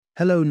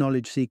Hello,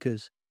 knowledge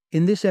seekers.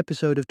 In this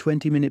episode of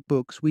 20-Minute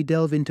Books, we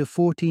delve into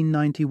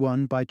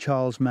 1491 by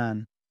Charles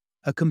Mann,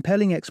 a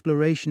compelling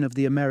exploration of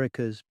the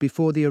Americas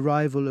before the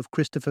arrival of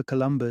Christopher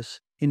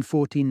Columbus in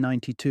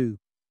 1492.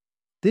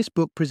 This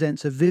book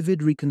presents a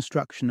vivid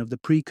reconstruction of the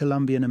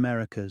pre-Columbian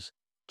Americas,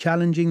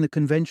 challenging the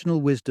conventional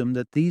wisdom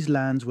that these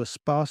lands were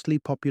sparsely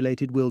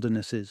populated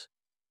wildernesses.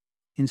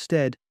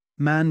 Instead,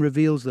 Mann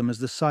reveals them as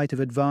the site of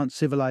advanced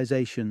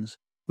civilizations,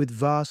 with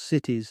vast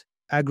cities,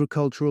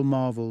 agricultural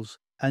marvels,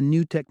 and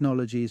new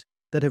technologies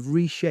that have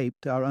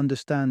reshaped our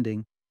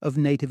understanding of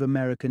Native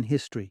American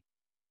history.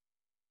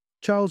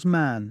 Charles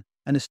Mann,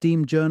 an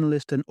esteemed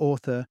journalist and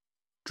author,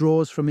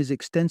 draws from his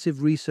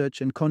extensive research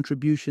and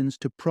contributions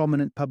to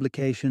prominent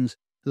publications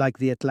like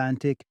The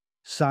Atlantic,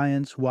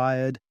 Science,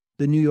 Wired,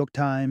 The New York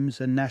Times,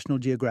 and National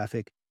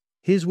Geographic.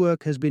 His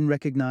work has been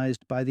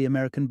recognized by the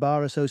American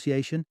Bar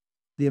Association,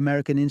 the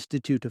American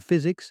Institute of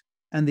Physics,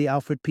 and the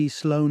Alfred P.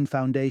 Sloan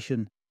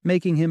Foundation,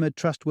 making him a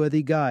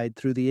trustworthy guide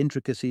through the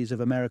intricacies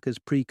of America's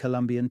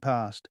pre-Columbian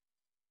past.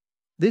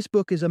 This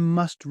book is a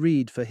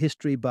must-read for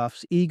history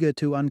buffs eager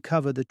to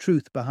uncover the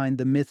truth behind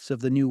the myths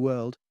of the New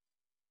World.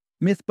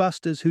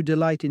 Mythbusters who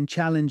delight in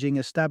challenging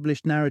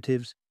established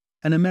narratives,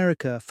 and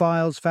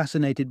Americophiles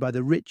fascinated by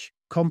the rich,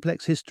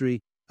 complex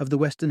history of the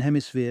Western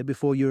Hemisphere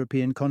before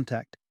European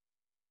contact.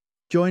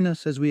 Join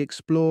us as we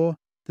explore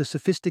the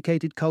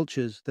sophisticated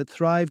cultures that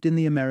thrived in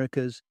the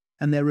Americas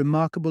and their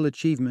remarkable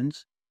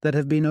achievements that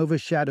have been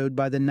overshadowed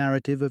by the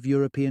narrative of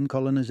European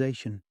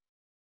colonization.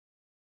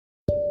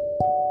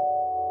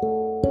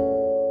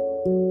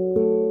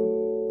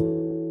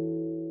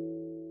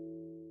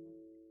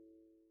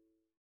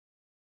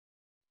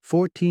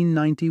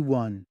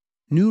 (1491)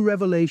 New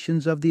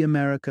Revelations of the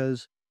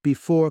Americas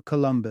before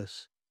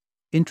Columbus.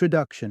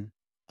 Introduction.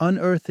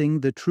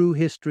 Unearthing the True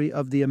History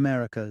of the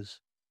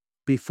Americas.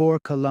 Before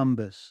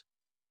Columbus.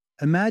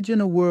 Imagine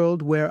a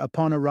world where,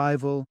 upon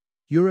arrival,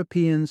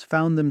 Europeans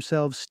found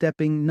themselves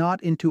stepping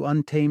not into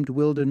untamed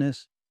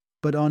wilderness,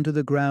 but onto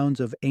the grounds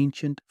of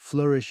ancient,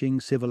 flourishing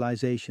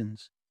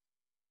civilizations.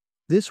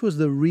 This was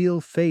the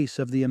real face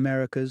of the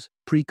Americas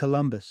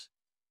pre-Columbus,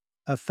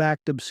 a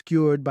fact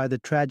obscured by the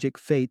tragic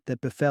fate that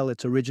befell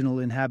its original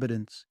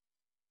inhabitants.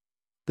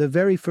 The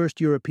very first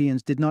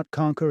Europeans did not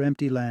conquer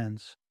empty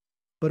lands,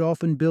 but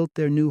often built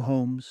their new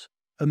homes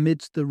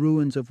amidst the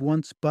ruins of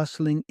once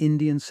bustling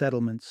Indian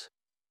settlements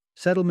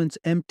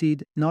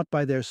emptied not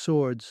by their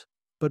swords,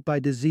 but by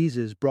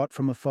diseases brought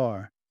from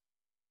afar.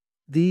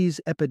 These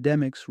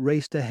epidemics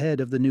raced ahead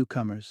of the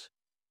newcomers,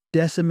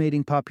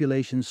 decimating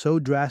populations so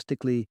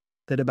drastically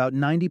that about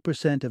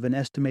 90% of an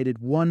estimated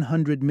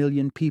 100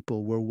 million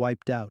people were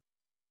wiped out.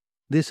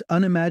 This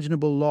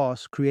unimaginable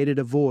loss created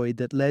a void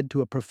that led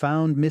to a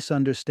profound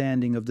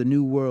misunderstanding of the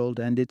New World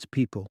and its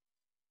people.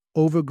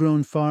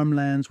 Overgrown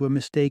farmlands were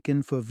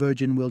mistaken for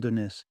virgin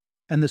wilderness,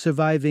 and the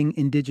surviving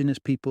indigenous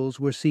peoples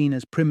were seen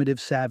as primitive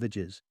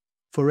savages,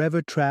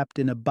 forever trapped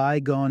in a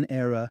bygone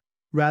era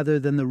rather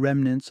than the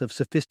remnants of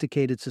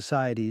sophisticated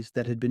societies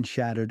that had been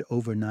shattered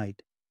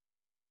overnight.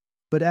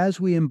 But as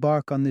we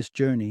embark on this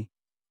journey,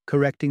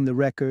 correcting the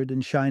record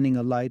and shining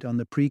a light on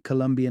the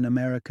pre-Columbian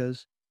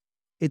Americas,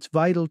 it's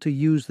vital to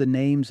use the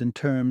names and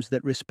terms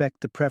that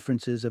respect the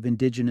preferences of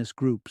indigenous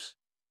groups.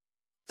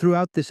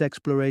 Throughout this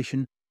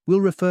exploration,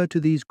 we'll refer to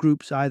these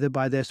groups either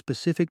by their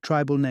specific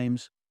tribal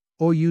names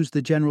or use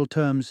the general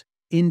terms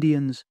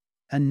Indians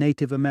and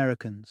Native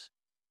Americans.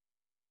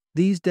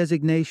 These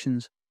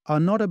designations are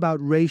not about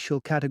racial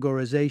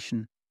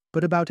categorization,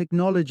 but about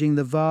acknowledging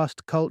the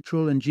vast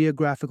cultural and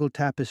geographical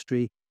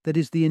tapestry that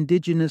is the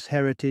indigenous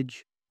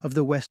heritage of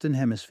the Western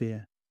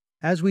Hemisphere.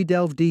 As we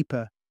delve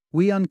deeper,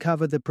 we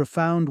uncover the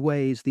profound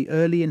ways the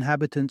early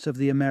inhabitants of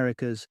the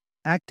Americas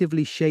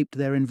actively shaped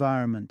their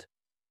environment.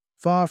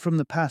 Far from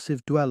the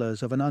passive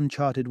dwellers of an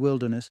uncharted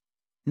wilderness,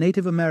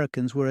 Native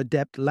Americans were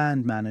adept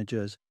land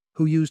managers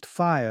who used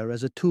fire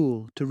as a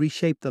tool to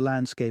reshape the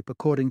landscape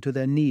according to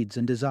their needs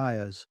and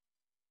desires.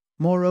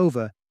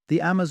 Moreover, the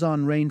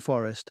Amazon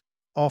rainforest,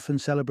 often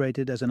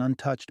celebrated as an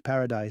untouched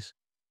paradise,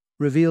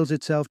 reveals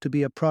itself to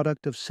be a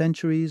product of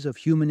centuries of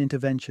human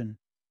intervention,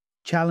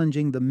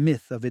 challenging the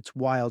myth of its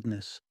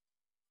wildness.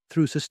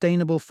 Through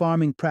sustainable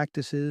farming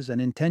practices and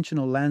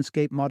intentional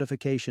landscape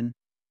modification,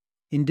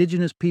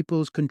 indigenous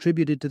peoples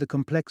contributed to the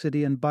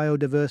complexity and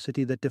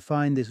biodiversity that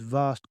define this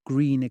vast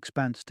green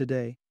expanse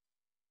today.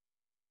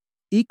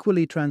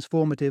 Equally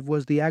transformative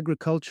was the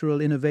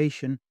agricultural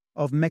innovation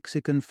of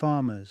Mexican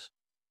farmers,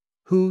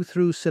 who,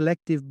 through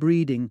selective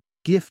breeding,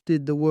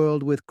 gifted the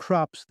world with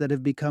crops that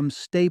have become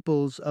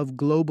staples of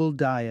global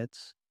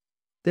diets.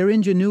 Their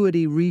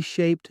ingenuity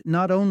reshaped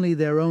not only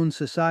their own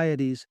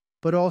societies,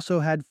 but also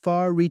had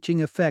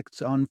far-reaching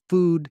effects on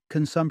food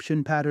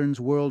consumption patterns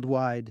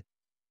worldwide.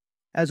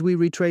 As we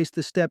retrace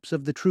the steps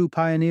of the true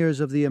pioneers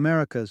of the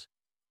Americas,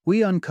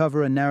 we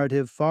uncover a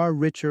narrative far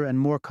richer and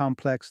more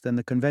complex than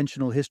the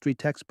conventional history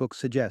textbooks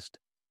suggest.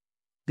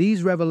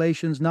 These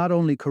revelations not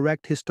only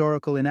correct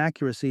historical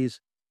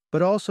inaccuracies,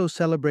 but also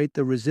celebrate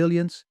the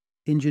resilience,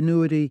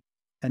 ingenuity,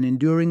 and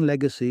enduring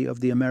legacy of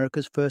the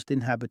America's first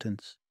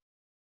inhabitants.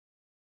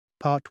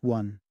 Part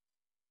 1.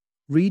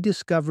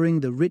 Rediscovering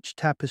the rich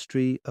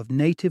tapestry of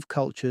native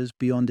cultures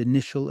beyond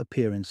initial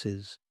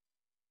appearances.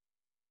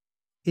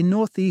 In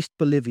northeast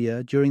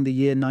Bolivia during the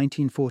year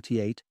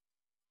 1948,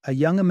 a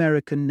young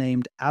American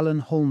named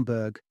Alan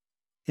Holmberg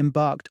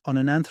embarked on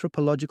an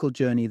anthropological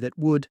journey that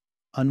would,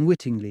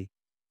 unwittingly,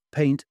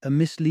 paint a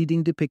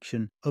misleading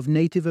depiction of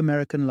Native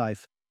American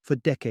life for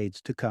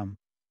decades to come.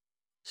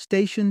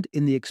 Stationed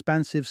in the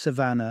expansive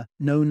savanna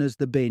known as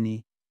the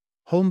Beni,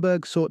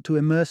 Holmberg sought to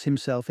immerse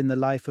himself in the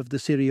life of the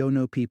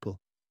Siriono people.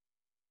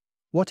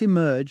 What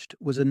emerged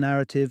was a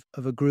narrative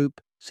of a group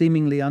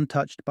seemingly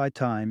untouched by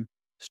time,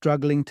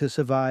 struggling to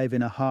survive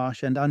in a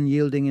harsh and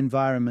unyielding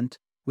environment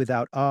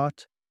without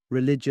art,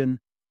 religion,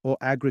 or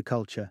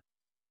agriculture.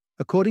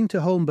 According to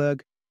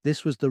Holmberg,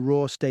 this was the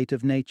raw state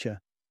of nature,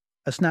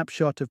 a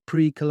snapshot of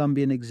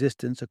pre-Columbian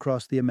existence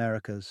across the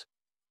Americas.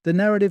 The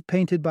narrative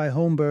painted by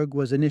Holmberg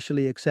was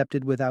initially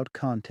accepted without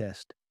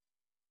contest.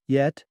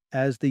 Yet,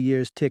 as the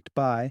years ticked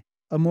by,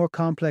 a more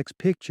complex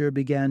picture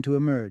began to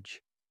emerge,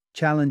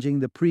 challenging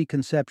the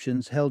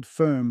preconceptions held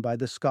firm by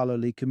the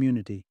scholarly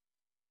community.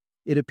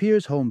 It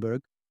appears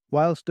Holmberg,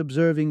 whilst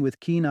observing with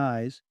keen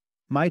eyes,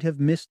 might have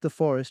missed the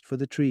forest for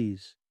the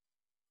trees.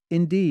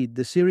 Indeed,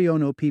 the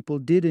Siriono people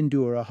did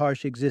endure a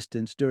harsh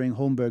existence during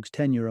Holmberg's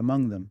tenure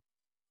among them,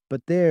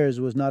 but theirs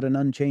was not an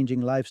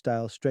unchanging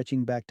lifestyle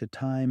stretching back to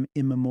time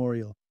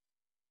immemorial.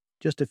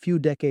 Just a few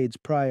decades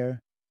prior,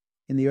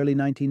 in the early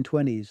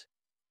 1920s,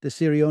 the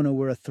Siriono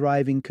were a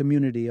thriving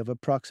community of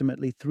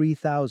approximately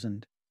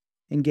 3,000,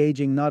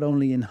 engaging not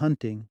only in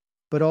hunting,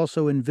 but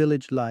also in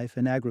village life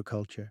and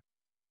agriculture.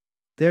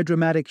 Their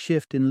dramatic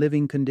shift in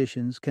living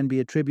conditions can be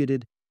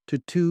attributed to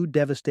two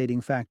devastating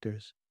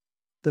factors.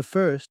 The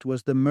first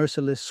was the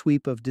merciless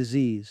sweep of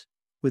disease,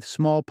 with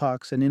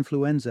smallpox and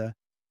influenza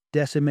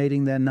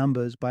decimating their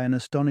numbers by an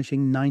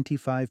astonishing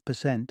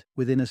 95%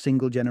 within a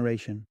single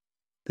generation.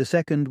 The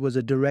second was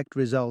a direct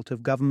result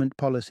of government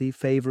policy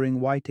favoring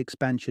white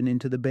expansion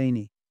into the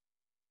Beni,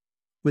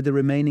 with the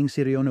remaining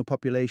Siriono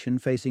population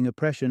facing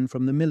oppression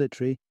from the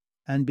military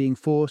and being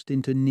forced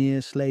into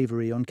near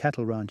slavery on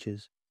cattle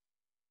ranches.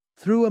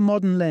 Through a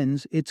modern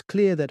lens, it's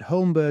clear that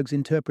Holmberg's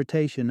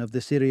interpretation of the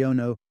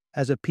Siriono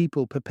as a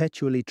people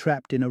perpetually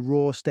trapped in a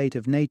raw state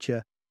of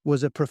nature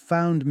was a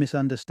profound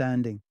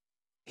misunderstanding.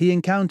 He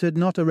encountered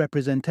not a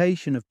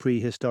representation of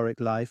prehistoric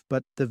life,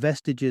 but the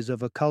vestiges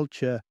of a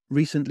culture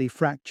recently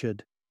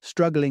fractured,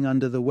 struggling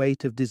under the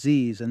weight of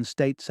disease and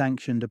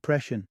state-sanctioned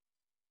oppression.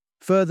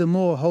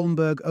 Furthermore,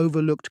 Holmberg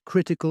overlooked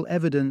critical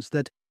evidence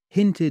that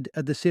hinted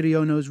at the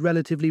Siriono's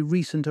relatively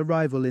recent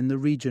arrival in the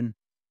region.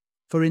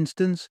 For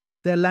instance,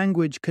 their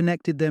language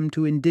connected them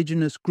to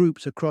indigenous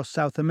groups across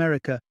South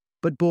America,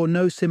 but bore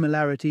no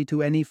similarity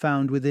to any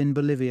found within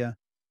Bolivia.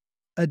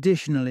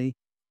 Additionally,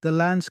 the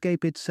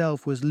landscape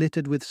itself was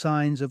littered with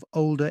signs of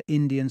older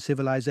Indian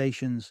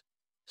civilizations,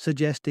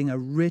 suggesting a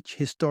rich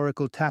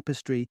historical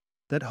tapestry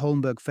that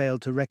Holmberg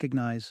failed to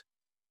recognize.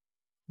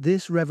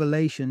 This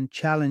revelation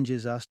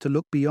challenges us to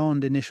look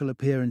beyond initial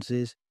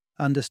appearances,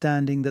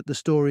 understanding that the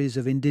stories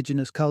of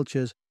indigenous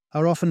cultures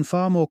are often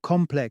far more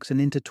complex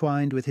and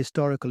intertwined with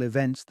historical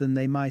events than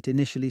they might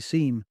initially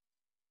seem.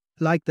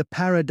 Like the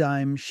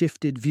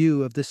paradigm-shifted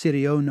view of the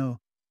Siriono,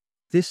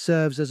 this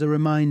serves as a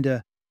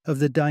reminder of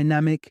the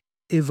dynamic,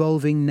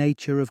 evolving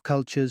nature of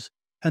cultures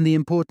and the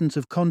importance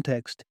of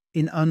context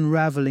in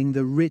unraveling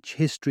the rich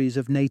histories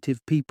of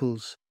native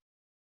peoples.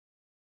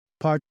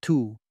 Part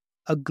 2.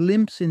 A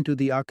glimpse into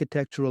the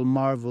architectural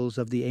marvels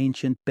of the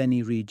ancient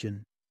Beni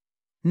region.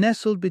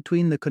 Nestled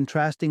between the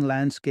contrasting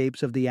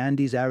landscapes of the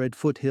Andes arid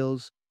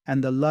foothills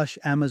and the lush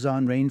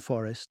Amazon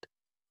rainforest,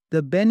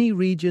 the Beni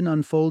region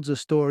unfolds a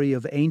story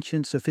of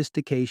ancient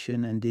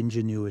sophistication and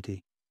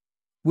ingenuity.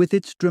 With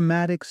its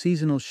dramatic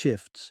seasonal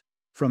shifts,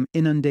 from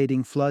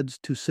inundating floods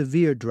to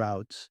severe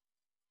droughts,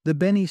 the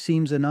Beni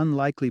seems an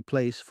unlikely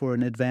place for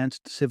an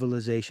advanced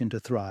civilization to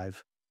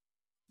thrive.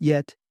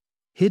 Yet,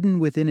 hidden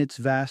within its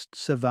vast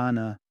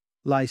savanna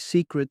lie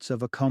secrets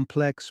of a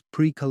complex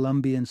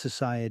pre-Columbian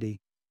society,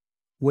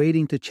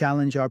 waiting to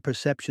challenge our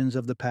perceptions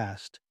of the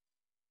past.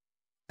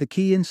 The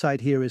key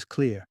insight here is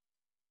clear.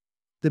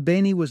 The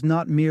Beni was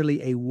not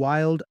merely a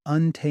wild,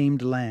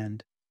 untamed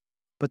land,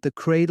 but the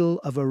cradle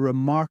of a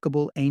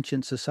remarkable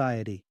ancient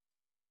society.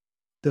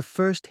 The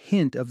first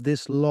hint of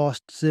this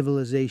lost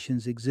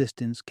civilization's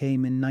existence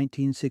came in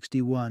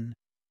 1961,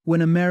 when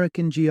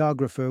American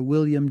geographer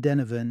William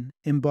Denevan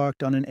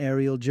embarked on an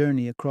aerial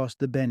journey across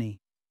the Beni.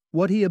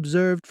 What he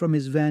observed from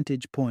his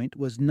vantage point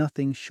was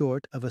nothing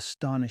short of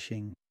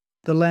astonishing.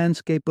 The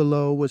landscape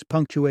below was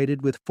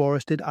punctuated with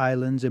forested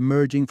islands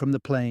emerging from the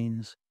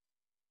plains,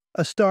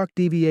 a stark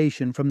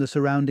deviation from the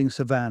surrounding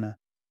savanna.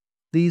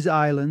 These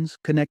islands,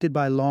 connected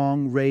by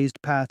long,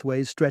 raised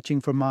pathways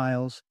stretching for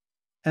miles,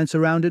 and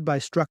surrounded by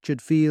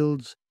structured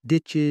fields,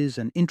 ditches,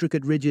 and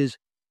intricate ridges,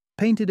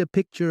 painted a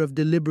picture of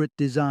deliberate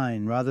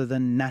design rather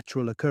than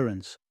natural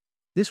occurrence.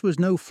 This was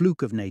no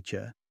fluke of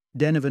nature,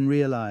 Denevan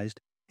realized.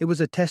 It was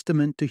a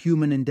testament to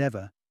human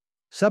endeavor.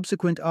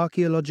 Subsequent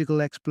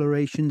archaeological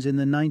explorations in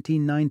the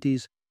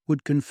 1990s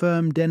would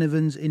confirm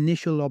Denevon's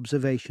initial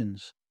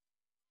observations.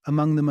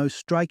 Among the most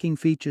striking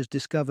features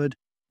discovered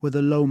were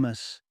the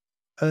lomas,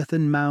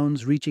 earthen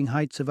mounds reaching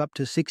heights of up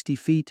to 60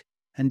 feet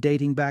and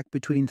dating back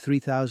between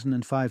 3,000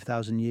 and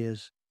 5,000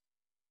 years.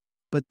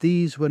 But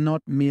these were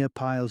not mere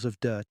piles of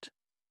dirt.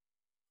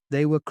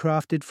 They were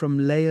crafted from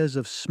layers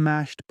of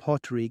smashed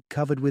pottery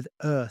covered with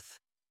earth,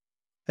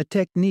 a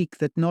technique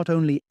that not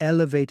only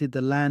elevated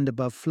the land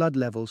above flood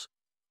levels,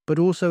 but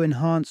also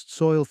enhanced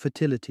soil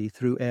fertility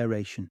through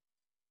aeration.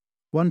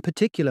 One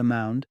particular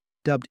mound,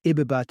 dubbed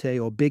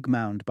Ibibate or Big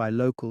Mound by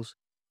locals,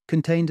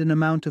 contained an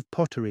amount of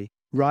pottery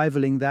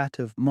rivaling that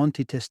of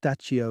Monte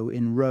Testaccio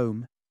in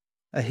Rome,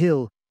 a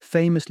hill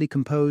famously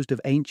composed of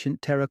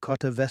ancient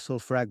terracotta vessel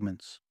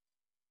fragments.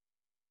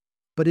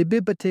 But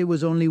Ibibate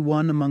was only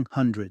one among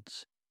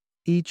hundreds,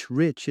 each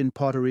rich in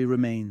pottery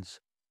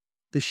remains.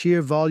 The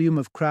sheer volume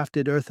of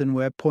crafted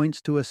earthenware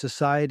points to a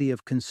society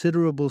of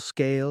considerable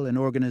scale and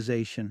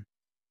organization.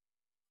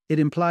 It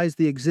implies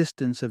the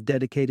existence of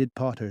dedicated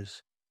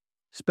potters,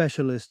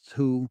 specialists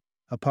who,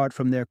 apart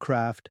from their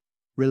craft,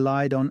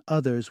 relied on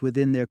others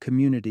within their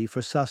community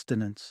for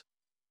sustenance.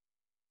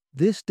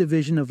 This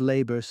division of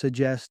labor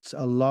suggests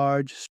a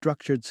large,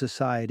 structured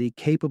society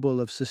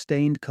capable of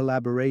sustained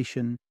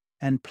collaboration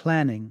and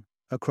planning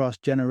across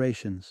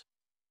generations.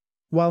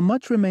 While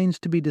much remains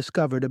to be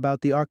discovered about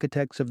the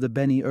architects of the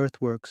Beni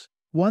earthworks,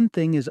 one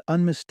thing is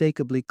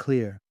unmistakably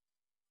clear.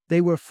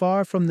 They were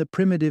far from the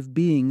primitive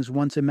beings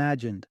once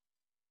imagined.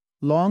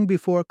 Long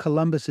before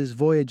Columbus's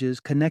voyages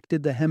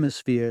connected the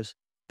hemispheres,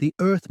 the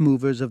earth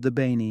movers of the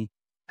Beni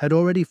had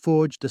already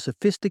forged a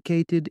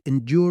sophisticated,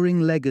 enduring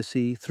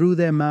legacy through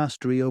their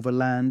mastery over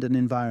land and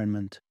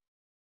environment.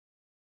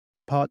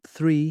 Part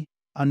 3: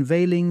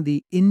 Unveiling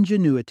the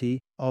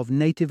Ingenuity of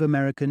Native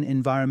American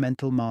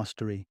Environmental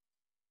Mastery.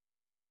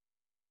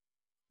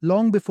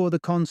 Long before the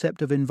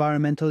concept of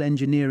environmental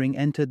engineering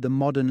entered the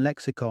modern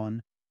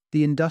lexicon,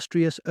 the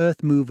industrious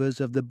earth movers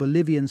of the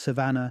Bolivian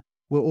savanna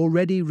were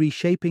already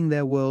reshaping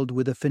their world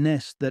with a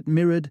finesse that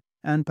mirrored,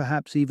 and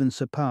perhaps even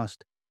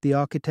surpassed, the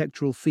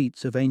architectural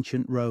feats of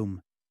ancient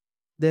Rome.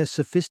 Their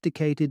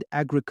sophisticated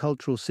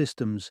agricultural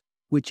systems,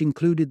 which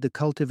included the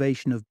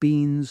cultivation of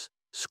beans,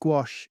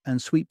 squash,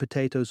 and sweet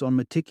potatoes on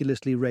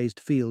meticulously raised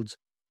fields,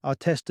 are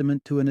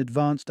testament to an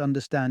advanced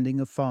understanding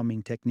of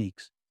farming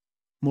techniques.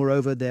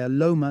 Moreover, their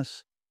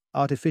lomas,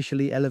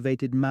 artificially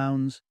elevated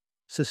mounds,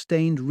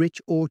 sustained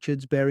rich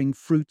orchards bearing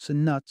fruits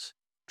and nuts,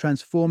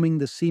 transforming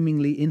the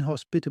seemingly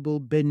inhospitable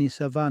Beni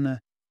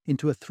savanna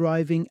into a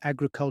thriving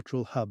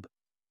agricultural hub.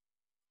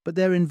 But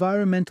their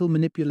environmental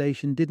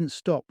manipulation didn't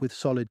stop with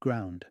solid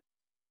ground.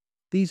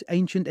 These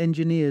ancient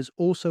engineers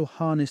also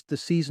harnessed the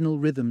seasonal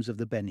rhythms of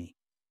the Beni,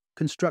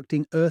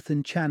 constructing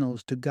earthen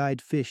channels to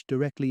guide fish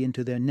directly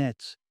into their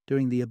nets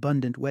during the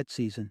abundant wet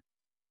season.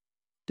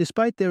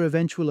 Despite their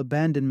eventual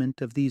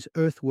abandonment of these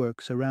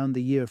earthworks around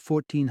the year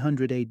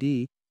 1400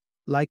 AD,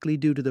 likely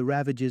due to the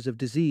ravages of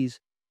disease,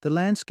 the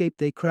landscape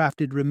they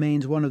crafted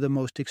remains one of the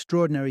most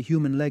extraordinary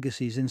human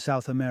legacies in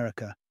South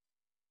America.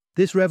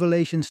 This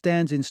revelation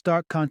stands in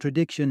stark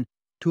contradiction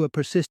to a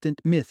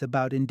persistent myth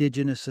about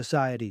indigenous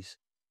societies.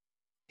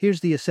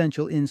 Here's the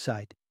essential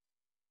insight.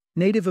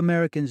 Native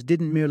Americans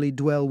didn't merely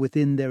dwell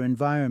within their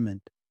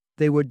environment.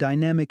 They were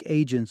dynamic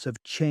agents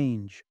of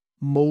change,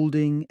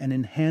 molding and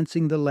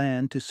enhancing the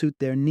land to suit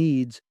their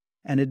needs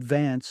and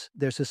advance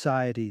their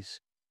societies.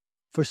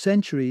 For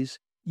centuries,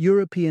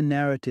 European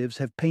narratives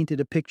have painted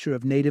a picture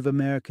of Native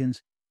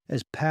Americans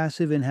as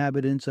passive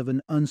inhabitants of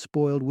an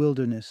unspoiled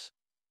wilderness.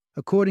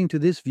 According to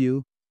this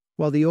view,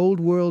 while the Old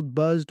World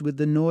buzzed with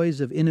the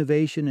noise of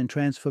innovation and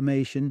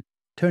transformation,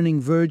 turning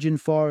virgin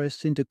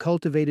forests into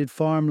cultivated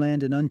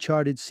farmland and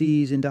uncharted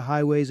seas into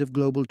highways of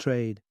global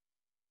trade,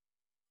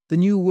 the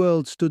New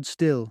World stood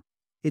still,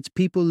 its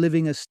people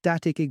living a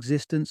static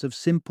existence of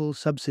simple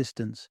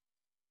subsistence.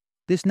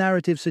 This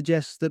narrative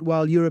suggests that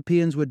while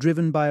Europeans were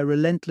driven by a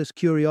relentless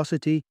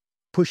curiosity,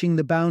 pushing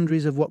the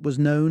boundaries of what was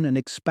known and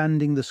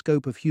expanding the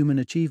scope of human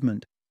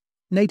achievement,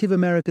 Native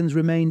Americans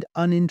remained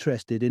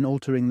uninterested in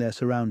altering their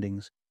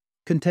surroundings,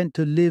 content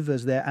to live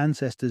as their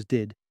ancestors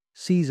did,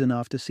 season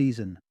after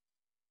season.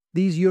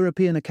 These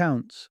European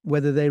accounts,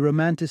 whether they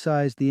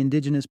romanticized the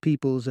indigenous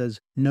peoples as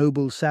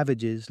noble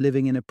savages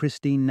living in a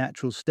pristine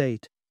natural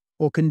state,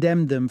 or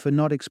condemned them for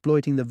not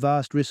exploiting the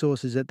vast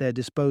resources at their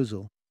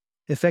disposal,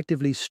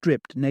 effectively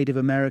stripped Native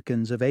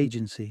Americans of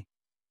agency.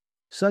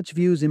 Such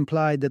views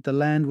implied that the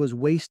land was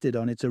wasted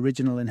on its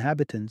original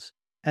inhabitants,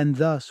 and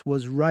thus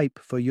was ripe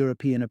for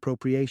European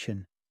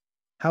appropriation.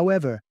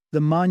 However,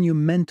 the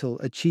monumental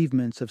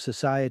achievements of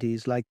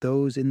societies like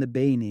those in the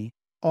Beni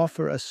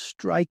offer a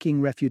striking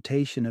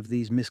refutation of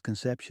these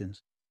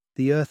misconceptions.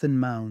 The earthen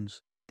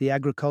mounds, the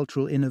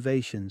agricultural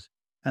innovations,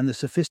 and the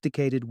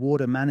sophisticated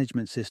water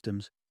management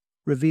systems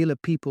reveal a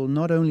people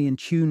not only in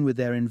tune with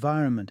their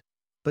environment,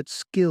 but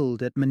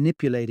skilled at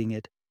manipulating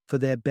it for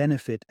their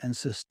benefit and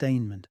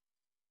sustainment.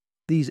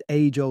 These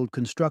age-old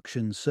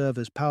constructions serve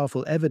as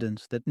powerful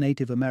evidence that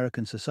Native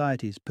American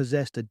societies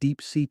possessed a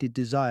deep-seated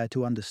desire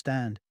to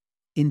understand,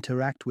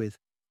 interact with,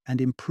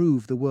 and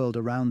improve the world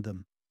around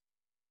them.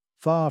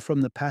 Far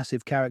from the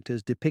passive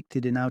characters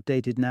depicted in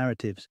outdated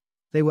narratives,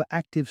 they were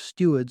active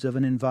stewards of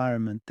an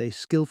environment they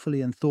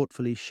skillfully and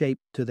thoughtfully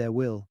shaped to their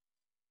will.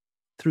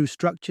 Through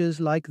structures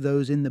like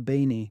those in the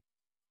Beni,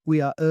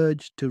 we are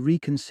urged to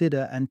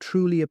reconsider and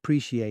truly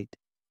appreciate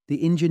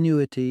the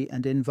ingenuity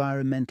and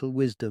environmental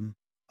wisdom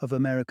of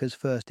America's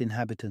first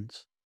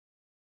inhabitants.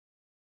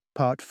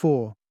 Part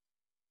 4.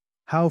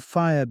 How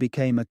fire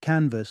became a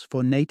canvas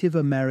for Native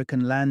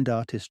American land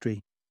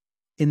artistry.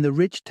 In the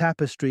rich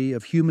tapestry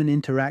of human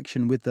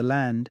interaction with the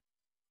land,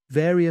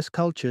 various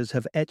cultures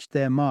have etched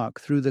their mark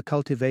through the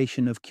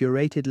cultivation of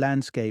curated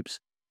landscapes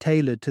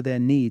tailored to their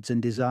needs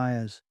and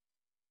desires.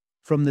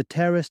 From the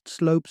terraced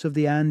slopes of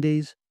the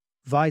Andes,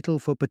 vital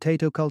for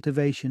potato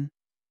cultivation,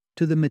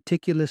 to the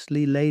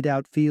meticulously laid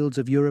out fields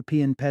of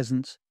European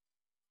peasants,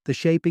 the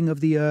shaping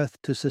of the earth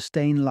to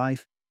sustain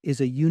life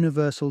is a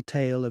universal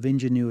tale of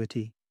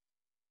ingenuity.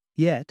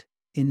 Yet,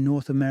 in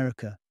North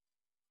America,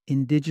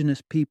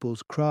 indigenous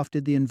peoples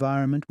crafted the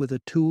environment with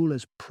a tool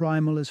as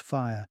primal as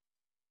fire,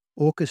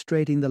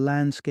 orchestrating the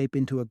landscape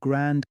into a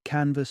grand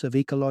canvas of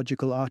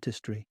ecological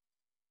artistry.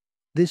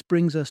 This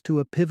brings us to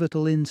a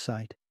pivotal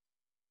insight.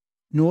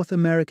 North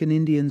American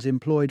Indians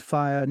employed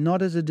fire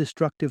not as a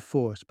destructive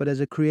force, but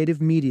as a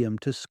creative medium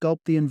to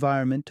sculpt the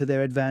environment to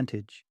their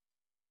advantage.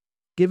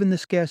 Given the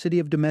scarcity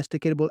of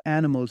domesticatable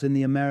animals in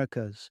the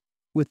Americas,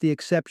 with the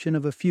exception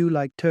of a few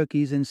like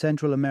turkeys in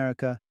Central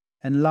America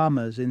and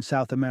llamas in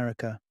South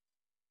America,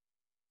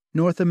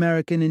 North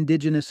American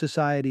indigenous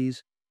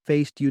societies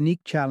faced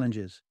unique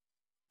challenges.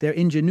 Their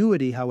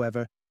ingenuity,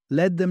 however,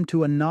 led them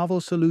to a novel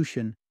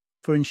solution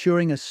for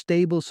ensuring a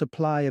stable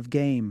supply of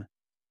game: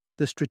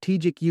 the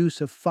strategic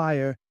use of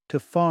fire to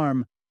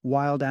farm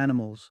wild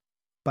animals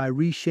by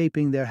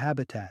reshaping their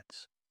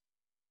habitats.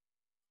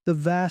 The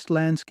vast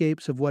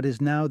landscapes of what is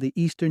now the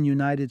eastern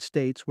United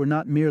States were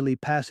not merely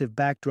passive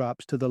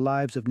backdrops to the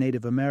lives of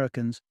Native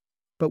Americans,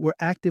 but were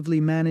actively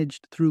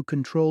managed through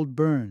controlled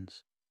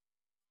burns.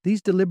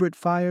 These deliberate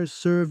fires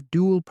served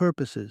dual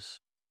purposes.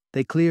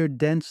 They cleared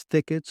dense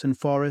thickets and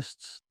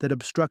forests that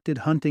obstructed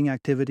hunting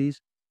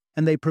activities,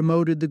 and they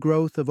promoted the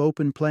growth of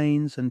open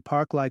plains and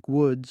park-like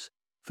woods,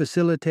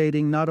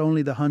 facilitating not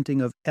only the hunting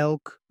of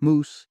elk,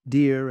 moose,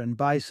 deer, and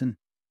bison,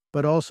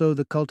 but also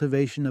the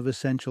cultivation of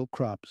essential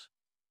crops.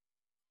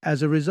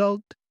 As a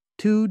result,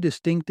 two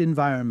distinct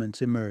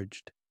environments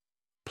emerged: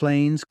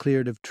 plains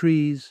cleared of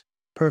trees,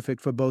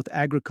 perfect for both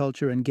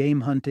agriculture and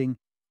game hunting,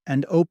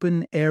 and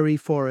open, airy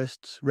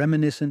forests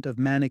reminiscent of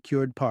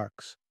manicured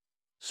parks,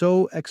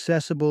 so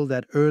accessible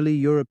that early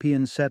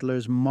European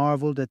settlers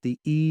marveled at the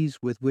ease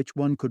with which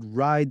one could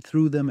ride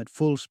through them at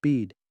full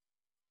speed,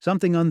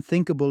 something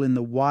unthinkable in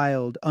the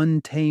wild,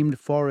 untamed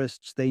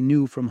forests they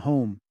knew from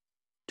home.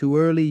 To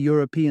early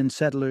European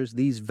settlers,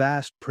 these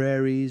vast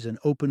prairies and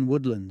open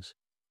woodlands,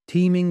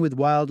 teeming with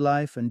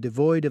wildlife and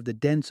devoid of the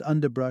dense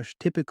underbrush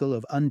typical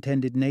of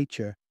untended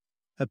nature,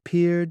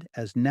 appeared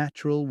as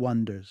natural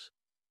wonders.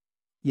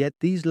 Yet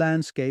these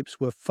landscapes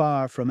were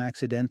far from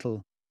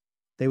accidental.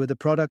 They were the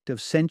product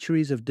of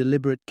centuries of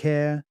deliberate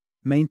care,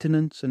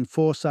 maintenance, and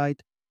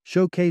foresight,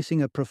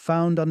 showcasing a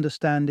profound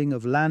understanding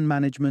of land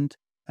management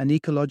and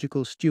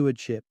ecological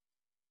stewardship.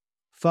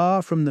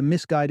 Far from the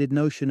misguided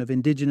notion of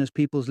indigenous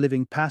peoples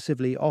living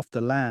passively off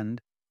the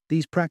land,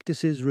 these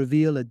practices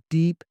reveal a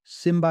deep,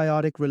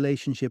 symbiotic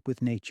relationship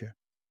with nature.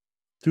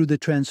 Through the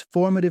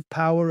transformative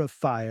power of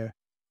fire,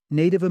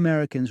 Native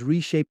Americans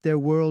reshaped their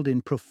world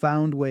in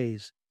profound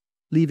ways,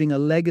 leaving a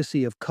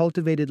legacy of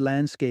cultivated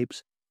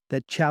landscapes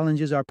that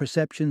challenges our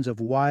perceptions of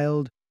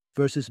wild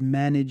versus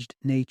managed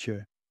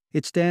nature.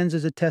 It stands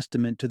as a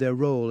testament to their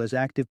role as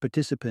active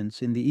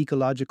participants in the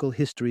ecological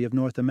history of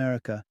North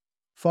America,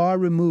 far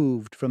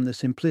removed from the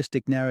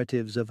simplistic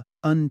narratives of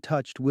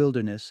untouched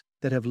wilderness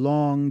that have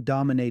long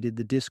dominated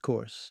the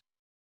discourse.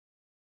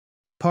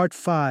 Part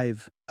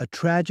 5. A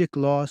tragic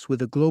loss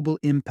with a global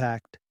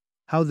impact: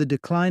 how the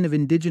decline of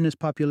indigenous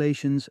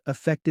populations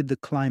affected the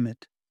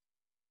climate.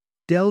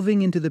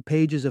 Delving into the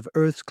pages of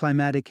Earth's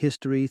climatic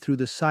history through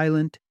the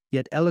silent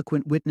yet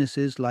eloquent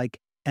witnesses like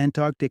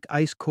Antarctic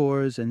ice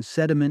cores and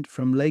sediment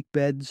from lake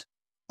beds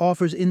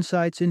offers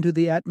insights into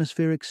the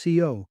atmospheric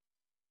CO,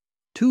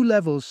 two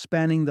levels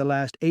spanning the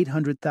last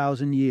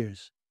 800,000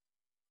 years.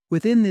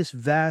 Within this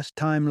vast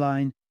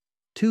timeline,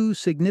 two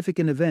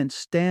significant events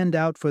stand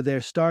out for their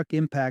stark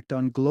impact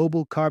on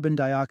global carbon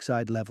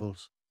dioxide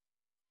levels: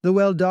 the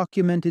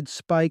well-documented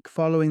spike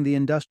following the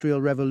Industrial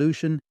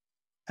Revolution,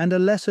 and a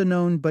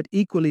lesser-known but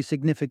equally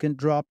significant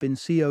drop in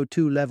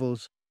CO2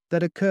 levels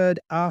that occurred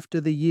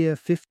after the year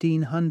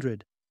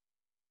 1500.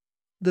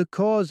 The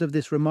cause of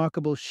this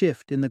remarkable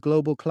shift in the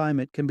global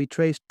climate can be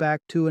traced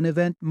back to an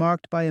event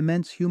marked by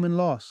immense human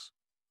loss: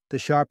 the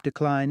sharp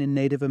decline in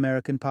Native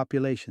American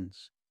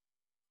populations.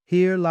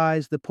 Here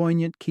lies the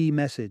poignant key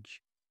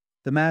message.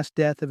 The mass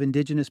death of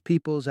indigenous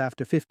peoples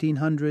after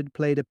 1500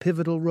 played a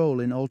pivotal role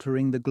in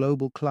altering the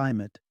global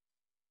climate.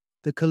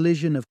 The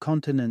collision of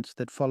continents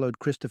that followed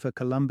Christopher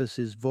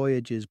Columbus's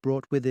voyages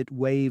brought with it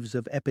waves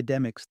of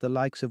epidemics the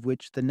likes of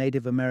which the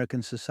Native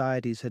American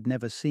societies had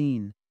never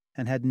seen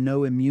and had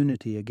no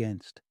immunity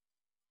against.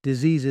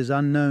 Diseases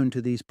unknown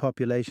to these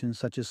populations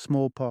such as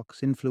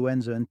smallpox,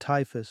 influenza, and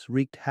typhus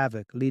wreaked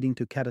havoc, leading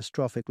to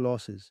catastrophic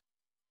losses.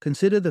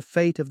 Consider the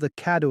fate of the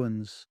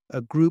Cadouans,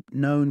 a group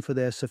known for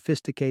their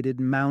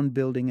sophisticated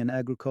mound-building and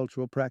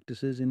agricultural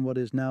practices in what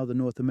is now the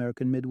North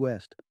American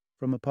Midwest.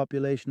 From a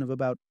population of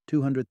about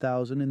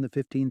 200,000 in the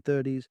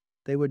 1530s,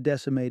 they were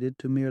decimated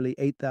to merely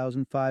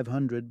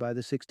 8,500 by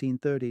the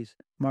 1630s,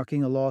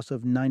 marking a loss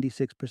of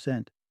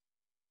 96%.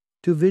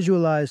 To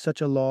visualize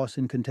such a loss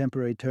in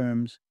contemporary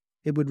terms,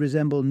 it would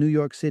resemble New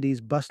York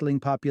City's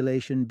bustling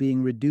population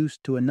being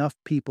reduced to enough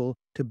people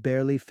to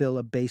barely fill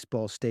a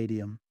baseball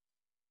stadium.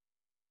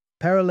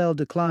 Parallel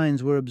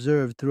declines were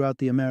observed throughout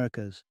the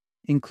Americas,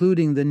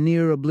 including the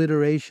near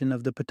obliteration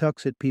of the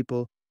Patuxet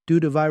people due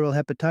to viral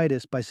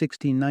hepatitis by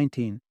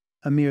 1619,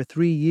 a mere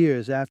 3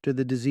 years after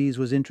the disease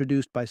was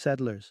introduced by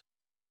settlers.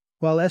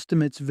 While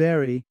estimates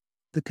vary,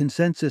 the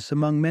consensus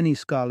among many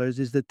scholars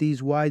is that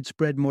these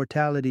widespread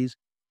mortalities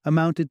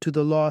amounted to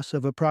the loss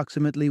of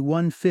approximately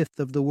 1/5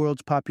 of the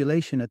world's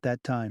population at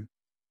that time.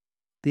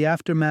 The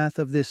aftermath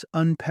of this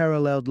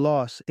unparalleled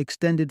loss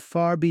extended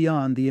far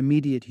beyond the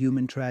immediate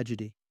human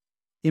tragedy,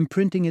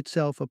 imprinting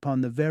itself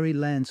upon the very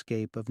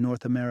landscape of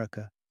North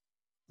America.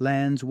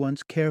 Lands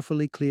once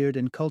carefully cleared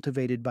and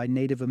cultivated by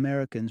Native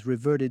Americans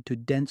reverted to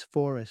dense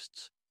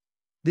forests.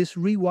 This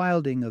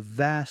rewilding of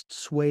vast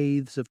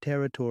swathes of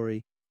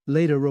territory,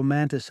 later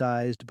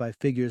romanticized by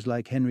figures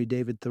like Henry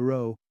David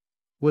Thoreau,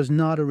 was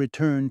not a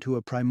return to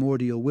a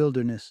primordial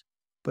wilderness,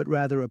 but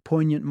rather a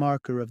poignant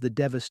marker of the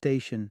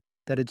devastation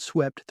that had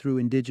swept through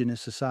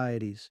indigenous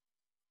societies.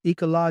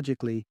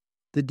 Ecologically,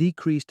 the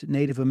decreased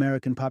Native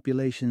American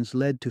populations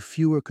led to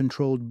fewer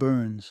controlled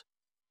burns,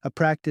 a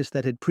practice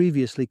that had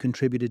previously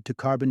contributed to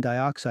carbon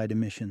dioxide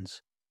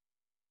emissions.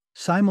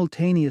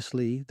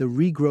 Simultaneously, the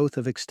regrowth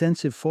of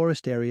extensive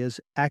forest areas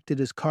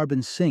acted as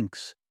carbon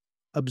sinks,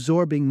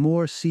 absorbing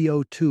more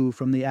CO2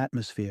 from the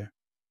atmosphere.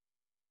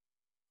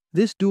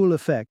 This dual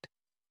effect,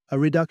 a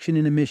reduction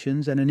in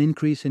emissions and an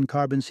increase in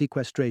carbon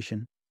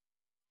sequestration,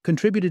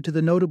 contributed to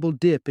the notable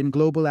dip in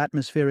global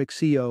atmospheric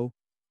CO,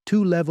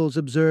 2 levels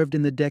observed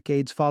in the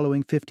decades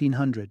following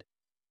 1500.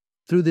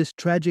 Through this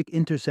tragic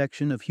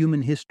intersection of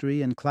human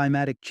history and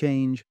climatic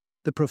change,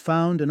 the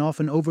profound and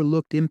often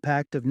overlooked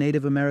impact of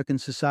Native American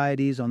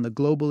societies on the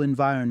global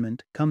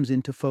environment comes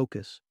into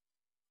focus.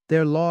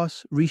 Their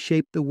loss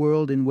reshaped the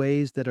world in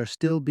ways that are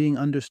still being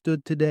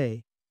understood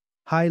today,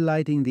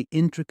 highlighting the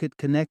intricate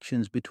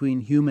connections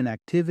between human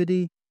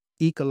activity,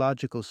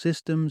 ecological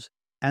systems,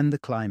 and the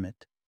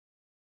climate.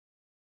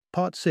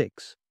 Part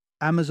 6.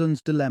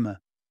 Amazon's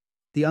Dilemma: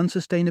 The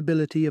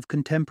Unsustainability of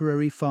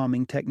Contemporary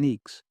Farming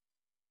Techniques.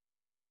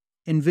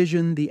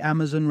 Envision the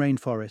Amazon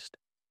rainforest,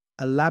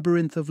 a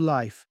labyrinth of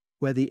life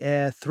where the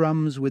air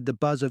thrums with the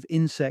buzz of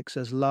insects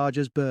as large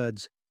as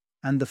birds,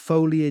 and the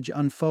foliage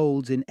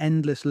unfolds in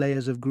endless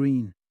layers of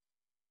green.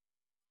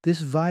 This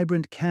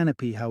vibrant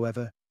canopy,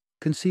 however,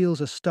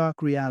 conceals a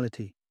stark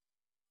reality.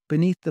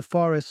 Beneath the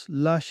forest's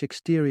lush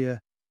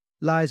exterior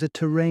lies a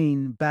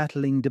terrain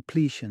battling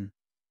depletion.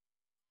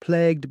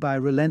 Plagued by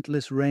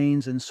relentless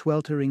rains and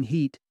sweltering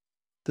heat,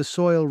 the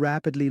soil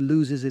rapidly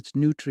loses its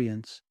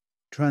nutrients,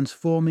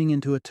 transforming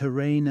into a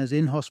terrain as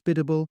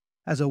inhospitable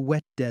as a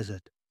wet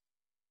desert.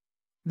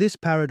 This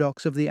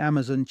paradox of the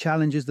Amazon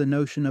challenges the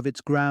notion of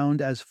its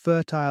ground as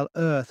fertile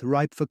earth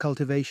ripe for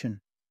cultivation.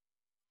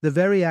 The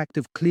very act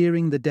of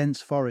clearing the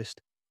dense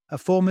forest, a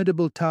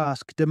formidable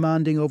task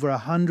demanding over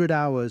 100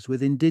 hours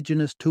with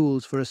indigenous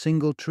tools for a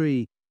single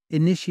tree,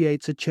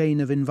 initiates a chain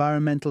of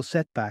environmental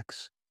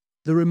setbacks.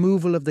 The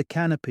removal of the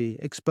canopy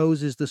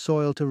exposes the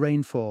soil to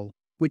rainfall,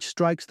 which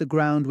strikes the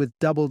ground with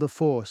double the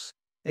force,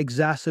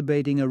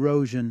 exacerbating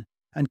erosion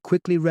and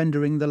quickly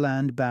rendering the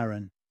land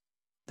barren.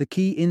 The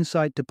key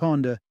insight to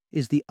ponder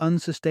is the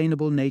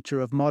unsustainable nature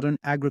of modern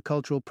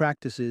agricultural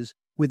practices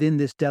within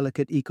this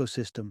delicate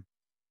ecosystem.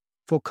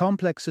 For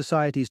complex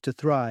societies to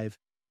thrive,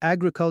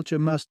 agriculture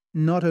must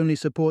not only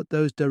support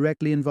those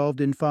directly involved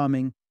in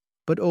farming,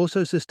 but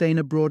also sustain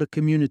a broader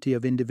community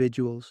of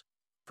individuals,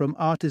 from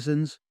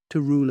artisans to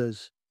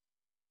rulers.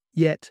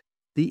 Yet,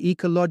 the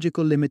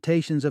ecological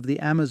limitations of the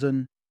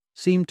Amazon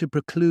seem to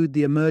preclude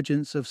the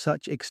emergence of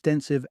such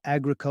extensive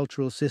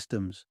agricultural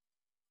systems.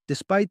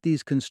 Despite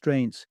these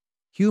constraints,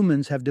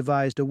 humans have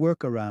devised a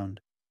workaround,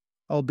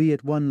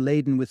 albeit one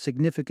laden with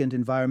significant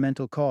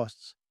environmental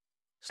costs: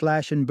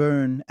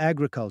 slash-and-burn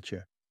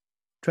agriculture.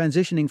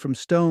 Transitioning from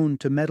stone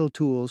to metal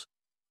tools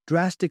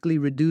drastically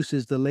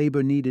reduces the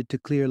labor needed to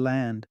clear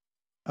land,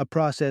 a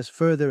process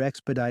further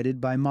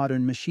expedited by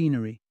modern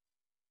machinery.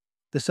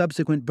 The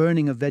subsequent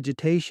burning of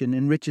vegetation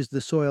enriches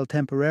the soil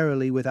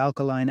temporarily with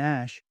alkaline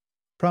ash,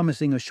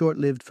 promising a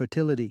short-lived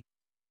fertility.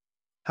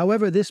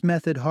 However, this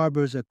method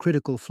harbors a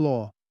critical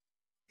flaw.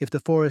 If the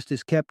forest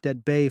is kept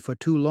at bay for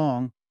too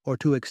long or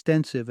too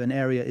extensive an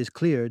area is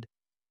cleared,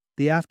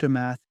 the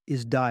aftermath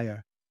is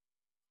dire.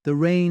 The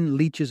rain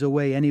leaches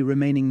away any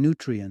remaining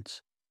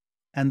nutrients,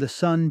 and the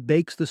sun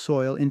bakes the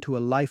soil into a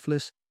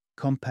lifeless,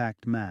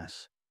 compact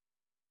mass.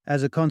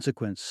 As a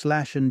consequence,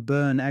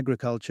 slash-and-burn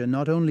agriculture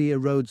not only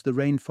erodes the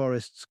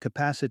rainforest's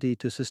capacity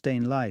to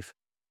sustain life,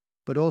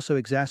 but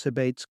also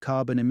exacerbates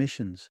carbon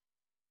emissions,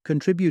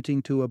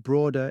 contributing to a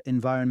broader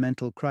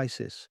environmental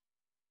crisis.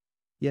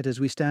 Yet as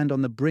we stand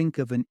on the brink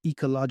of an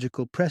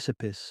ecological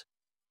precipice,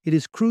 it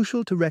is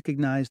crucial to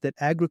recognize that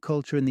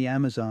agriculture in the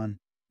Amazon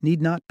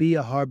need not be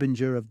a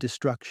harbinger of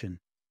destruction.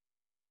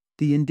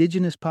 The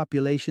indigenous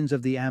populations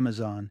of the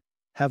Amazon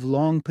have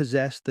long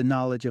possessed the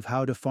knowledge of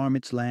how to farm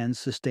its lands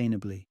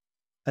sustainably,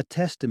 a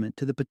testament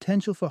to the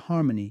potential for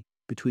harmony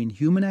between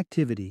human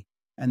activity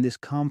and this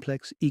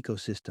complex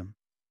ecosystem.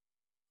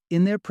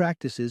 In their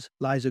practices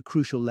lies a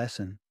crucial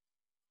lesson.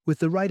 With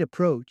the right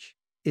approach,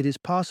 it is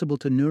possible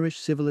to nourish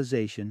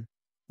civilization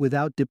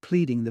without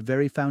depleting the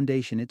very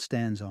foundation it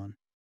stands on.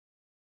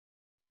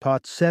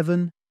 Part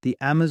 7. The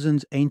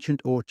Amazon's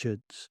Ancient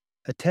Orchards,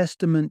 a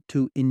testament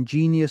to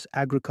ingenious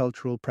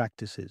agricultural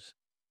practices.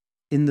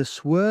 In the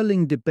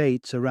swirling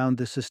debates around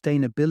the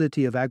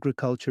sustainability of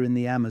agriculture in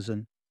the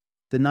Amazon,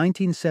 the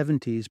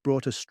 1970s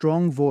brought a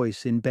strong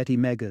voice in Betty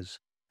Meggers,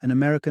 an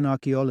American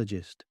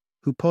archaeologist,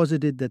 who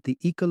posited that the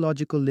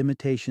ecological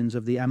limitations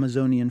of the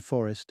Amazonian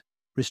forest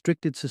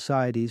restricted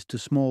societies to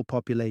small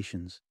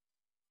populations.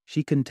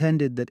 She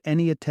contended that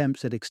any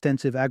attempts at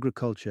extensive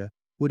agriculture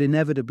would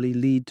inevitably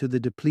lead to the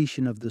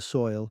depletion of the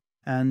soil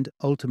and,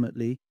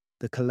 ultimately,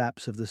 the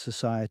collapse of the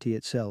society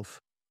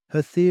itself.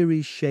 Her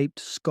theories shaped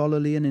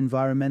scholarly and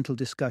environmental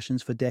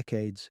discussions for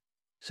decades,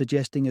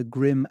 suggesting a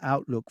grim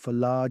outlook for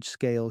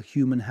large-scale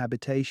human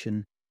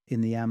habitation in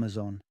the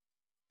Amazon.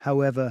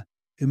 However,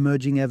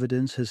 emerging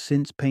evidence has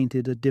since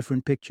painted a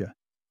different picture,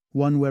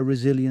 one where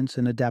resilience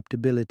and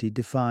adaptability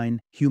define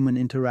human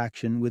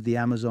interaction with the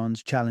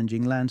Amazon's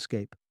challenging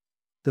landscape.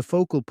 The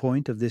focal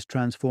point of this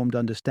transformed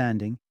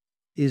understanding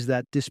is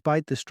that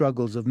despite the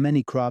struggles of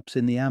many crops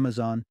in the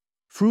Amazon,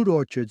 fruit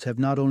orchards have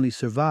not only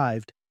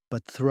survived,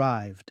 but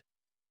thrived.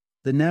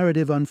 The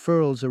narrative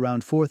unfurls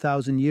around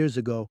 4,000 years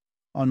ago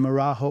on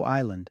Marajo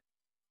Island,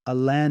 a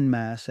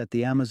landmass at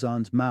the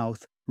Amazon's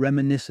mouth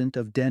reminiscent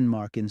of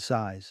Denmark in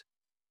size.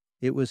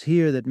 It was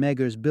here that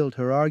Meggers built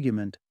her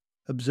argument,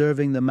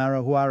 observing the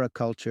Marahuara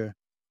culture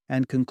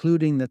and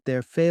concluding that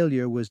their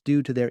failure was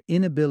due to their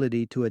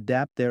inability to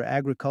adapt their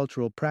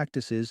agricultural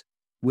practices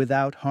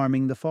without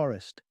harming the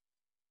forest.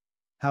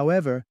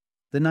 However,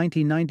 the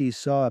 1990s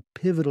saw a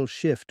pivotal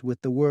shift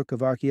with the work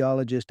of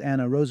archaeologist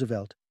Anna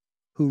Roosevelt,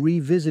 who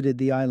revisited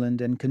the island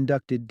and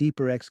conducted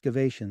deeper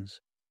excavations.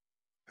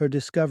 Her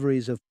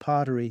discoveries of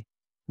pottery,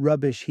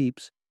 rubbish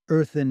heaps,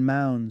 earthen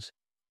mounds,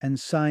 and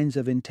signs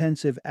of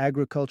intensive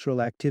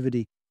agricultural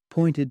activity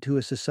pointed to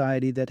a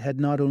society that had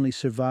not only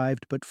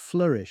survived but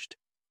flourished,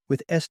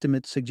 with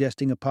estimates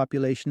suggesting a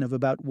population of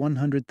about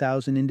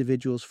 100,000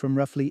 individuals from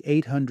roughly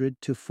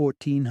 800 to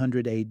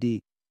 1400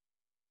 AD.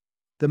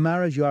 The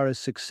Marajoara's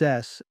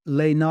success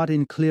lay not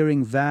in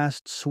clearing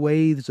vast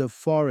swathes of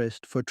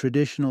forest for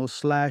traditional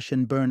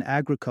slash-and-burn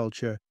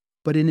agriculture,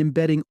 but in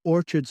embedding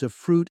orchards of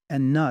fruit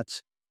and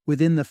nuts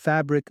within the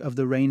fabric of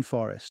the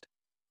rainforest.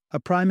 A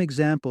prime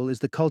example is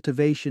the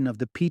cultivation of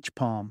the peach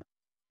palm.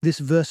 This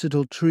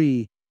versatile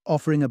tree,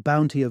 offering a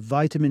bounty of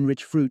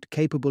vitamin-rich fruit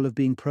capable of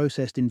being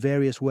processed in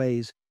various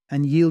ways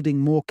and yielding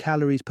more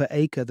calories per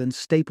acre than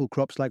staple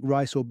crops like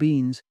rice or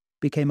beans,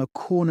 became a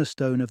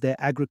cornerstone of their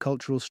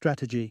agricultural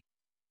strategy.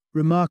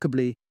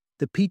 Remarkably,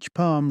 the peach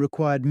palm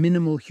required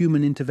minimal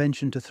human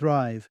intervention to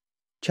thrive,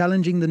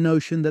 challenging the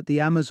notion that the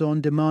Amazon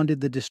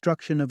demanded the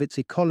destruction of its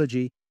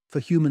ecology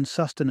for human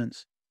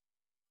sustenance.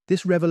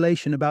 This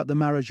revelation about the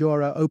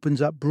Marajoara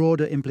opens up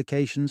broader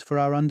implications for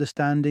our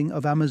understanding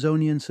of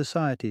Amazonian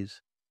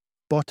societies.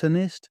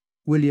 Botanist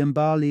William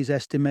Barley's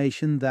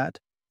estimation that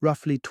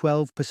roughly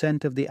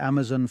 12% of the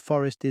Amazon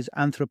forest is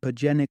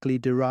anthropogenically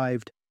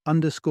derived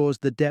underscores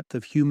the depth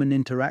of human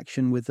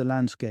interaction with the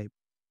landscape.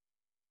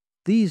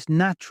 These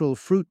natural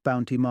fruit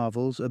bounty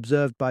marvels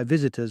observed by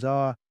visitors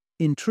are,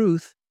 in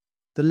truth,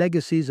 the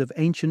legacies of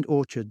ancient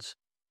orchards,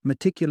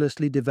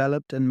 meticulously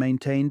developed and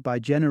maintained by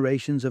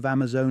generations of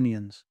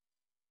Amazonians.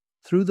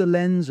 Through the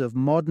lens of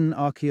modern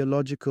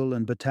archaeological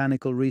and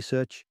botanical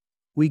research,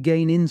 we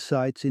gain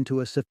insights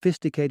into a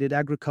sophisticated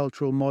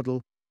agricultural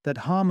model that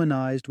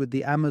harmonized with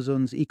the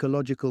Amazon's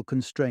ecological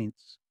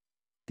constraints.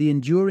 The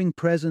enduring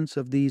presence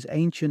of these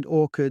ancient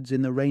orchards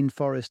in the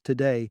rainforest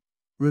today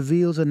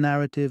reveals a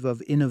narrative of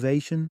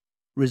innovation,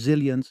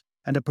 resilience,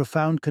 and a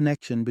profound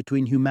connection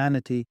between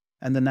humanity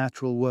and the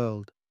natural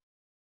world.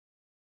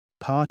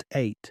 Part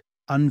 8.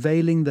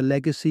 Unveiling the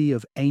Legacy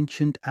of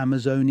Ancient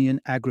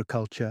Amazonian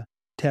Agriculture,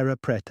 Terra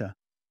Preta.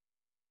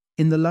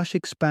 In the lush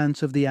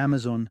expanse of the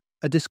Amazon,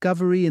 a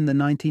discovery in the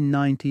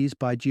 1990s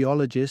by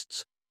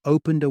geologists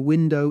opened a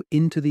window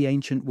into the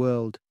ancient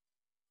world,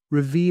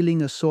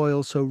 revealing a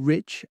soil so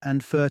rich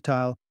and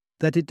fertile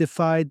that it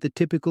defied the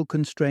typical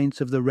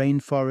constraints of the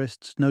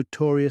rainforest's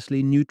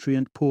notoriously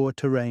nutrient-poor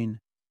terrain.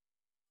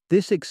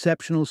 This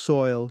exceptional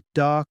soil,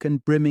 dark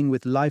and brimming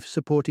with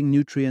life-supporting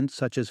nutrients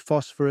such as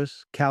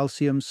phosphorus,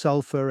 calcium,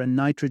 sulfur, and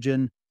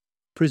nitrogen,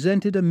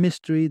 presented a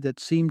mystery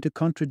that seemed to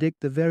contradict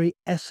the very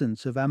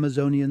essence of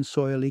Amazonian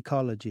soil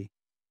ecology.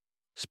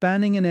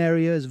 Spanning an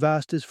area as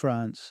vast as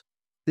France,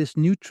 this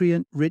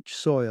nutrient-rich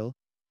soil,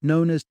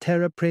 known as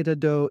Terra Preta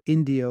do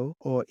Indio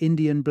or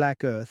Indian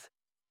Black Earth,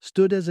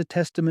 stood as a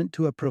testament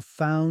to a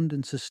profound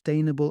and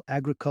sustainable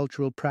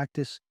agricultural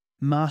practice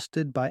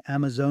mastered by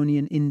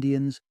Amazonian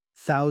Indians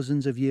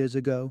thousands of years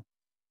ago.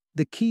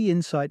 The key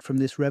insight from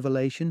this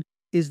revelation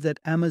is that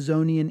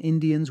Amazonian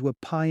Indians were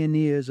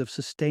pioneers of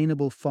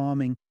sustainable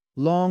farming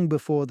long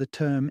before the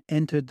term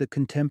entered the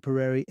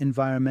contemporary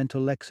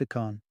environmental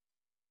lexicon.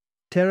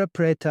 Terra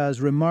Preta's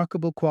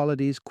remarkable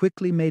qualities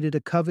quickly made it a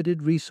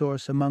coveted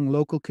resource among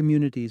local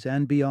communities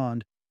and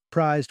beyond,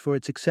 prized for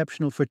its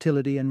exceptional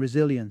fertility and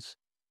resilience.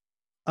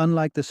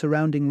 Unlike the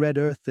surrounding red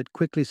earth that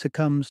quickly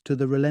succumbs to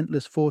the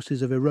relentless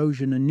forces of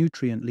erosion and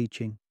nutrient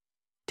leaching.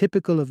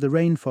 Typical of the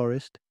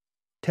rainforest,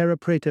 Terra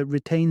Preta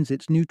retains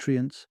its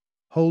nutrients,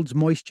 holds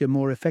moisture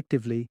more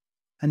effectively,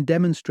 and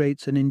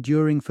demonstrates an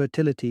enduring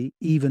fertility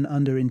even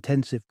under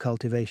intensive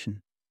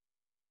cultivation.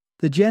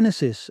 The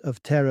genesis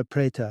of Terra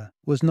Preta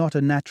was not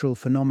a natural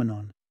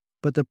phenomenon,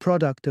 but the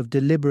product of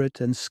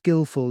deliberate and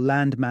skillful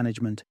land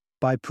management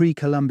by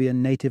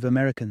pre-Columbian Native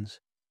Americans.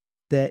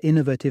 Their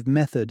innovative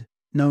method,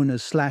 known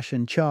as slash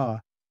and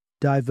char,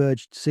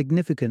 diverged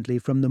significantly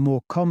from the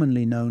more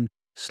commonly known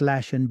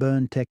slash and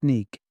burn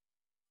technique.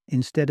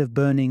 Instead of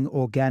burning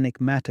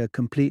organic matter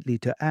completely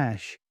to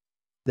ash,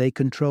 they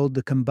controlled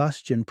the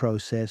combustion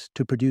process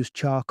to produce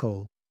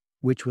charcoal,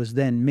 which was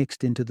then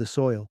mixed into the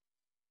soil.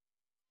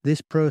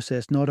 This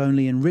process not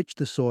only enriched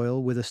the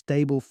soil with a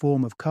stable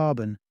form of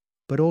carbon,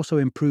 but also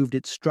improved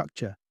its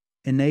structure,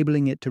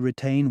 enabling it to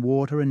retain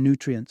water and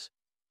nutrients,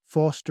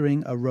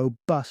 fostering a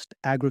robust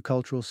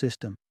agricultural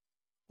system.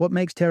 What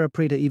makes Terra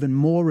Preta even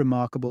more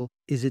remarkable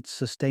is its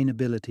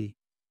sustainability.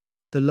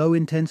 The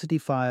low-intensity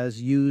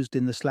fires used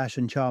in the slash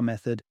and char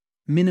method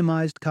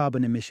minimized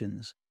carbon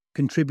emissions,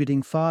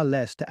 contributing far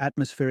less to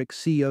atmospheric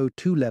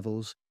CO2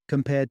 levels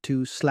compared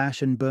to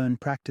slash and burn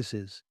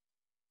practices.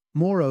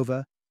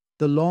 Moreover,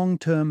 the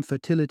long-term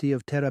fertility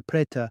of Terra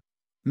Preta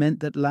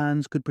meant that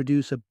lands could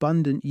produce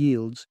abundant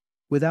yields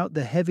without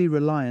the heavy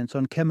reliance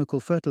on chemical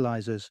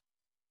fertilizers,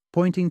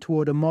 pointing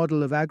toward a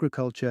model of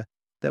agriculture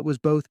that was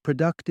both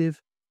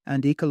productive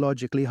and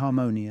ecologically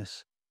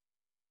harmonious.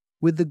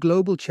 With the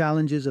global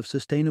challenges of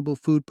sustainable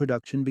food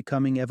production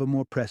becoming ever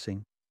more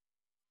pressing,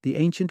 the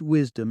ancient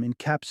wisdom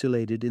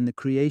encapsulated in the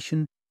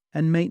creation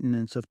and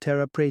maintenance of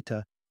Terra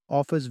Preta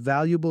offers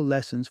valuable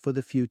lessons for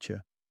the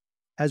future.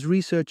 As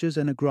researchers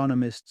and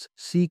agronomists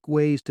seek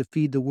ways to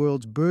feed the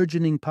world's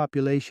burgeoning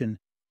population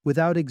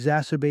without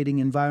exacerbating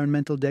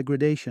environmental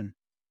degradation,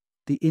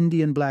 the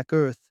Indian Black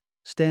Earth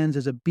stands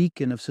as a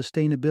beacon of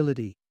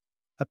sustainability,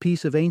 a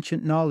piece of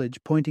ancient knowledge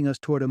pointing us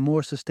toward a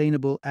more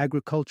sustainable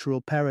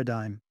agricultural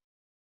paradigm.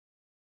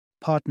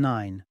 Part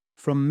 9.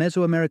 From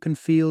Mesoamerican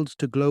Fields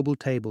to Global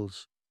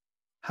Tables.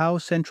 How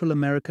Central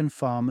American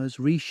Farmers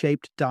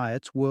Reshaped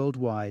Diets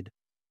Worldwide.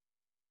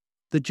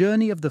 The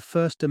journey of the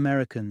first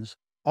Americans,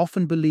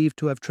 often believed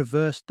to have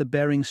traversed the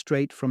Bering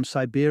Strait from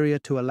Siberia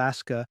to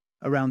Alaska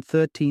around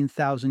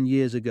 13,000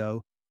 years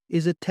ago,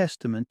 is a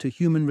testament to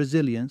human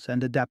resilience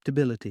and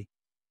adaptability.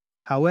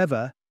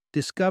 However,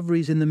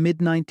 discoveries in the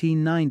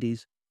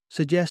mid-1990s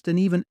suggest an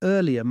even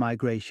earlier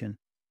migration,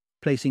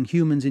 placing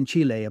humans in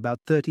Chile about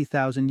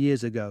 30,000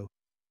 years ago,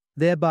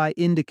 thereby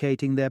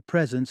indicating their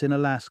presence in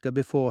Alaska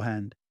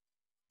beforehand.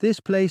 This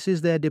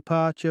places their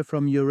departure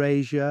from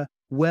Eurasia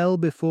well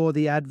before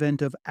the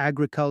advent of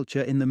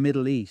agriculture in the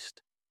Middle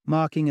East,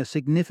 marking a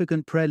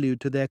significant prelude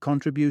to their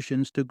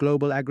contributions to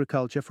global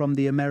agriculture from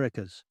the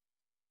Americas.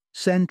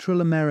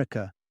 Central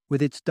America,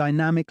 with its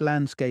dynamic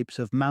landscapes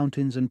of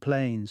mountains and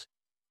plains,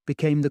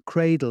 became the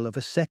cradle of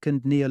a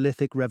second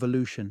Neolithic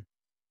revolution,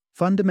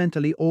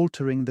 fundamentally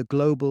altering the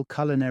global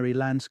culinary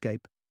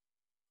landscape.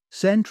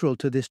 Central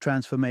to this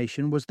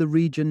transformation was the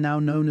region now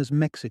known as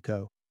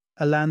Mexico,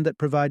 a land that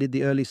provided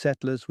the early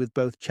settlers with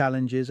both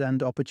challenges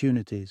and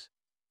opportunities.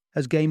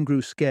 As game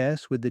grew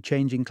scarce with the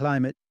changing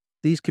climate,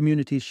 these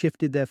communities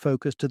shifted their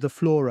focus to the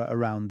flora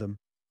around them,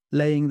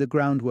 laying the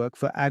groundwork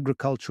for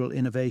agricultural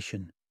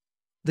innovation.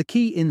 The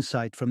key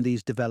insight from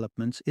these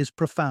developments is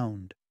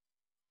profound.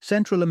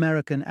 Central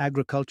American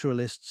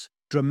agriculturalists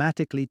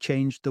dramatically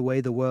changed the way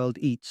the world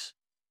eats.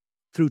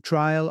 Through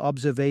trial,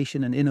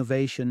 observation, and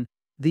innovation,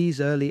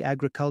 these early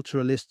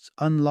agriculturalists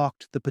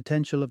unlocked the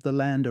potential of the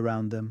land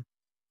around them.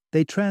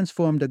 They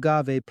transformed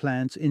agave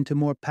plants into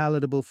more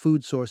palatable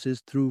food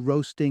sources through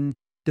roasting,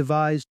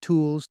 devised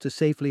tools to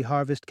safely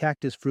harvest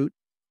cactus fruit,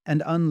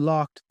 and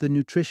unlocked the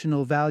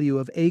nutritional value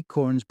of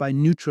acorns by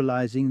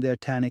neutralizing their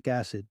tannic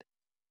acid.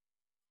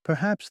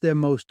 Perhaps their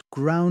most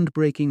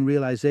groundbreaking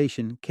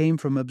realization came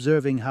from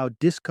observing how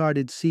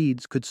discarded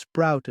seeds could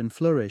sprout and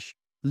flourish,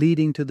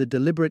 leading to the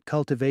deliberate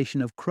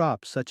cultivation of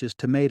crops such as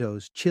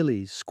tomatoes,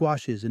 chilies,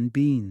 squashes, and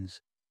beans.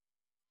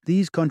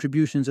 These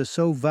contributions are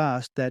so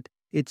vast that,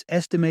 It's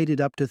estimated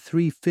up to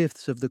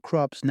 3/5 of the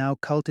crops now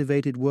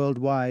cultivated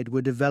worldwide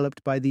were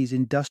developed by these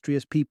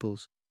industrious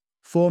peoples,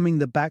 forming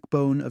the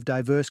backbone of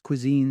diverse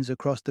cuisines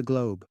across the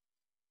globe.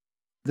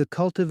 The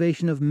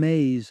cultivation of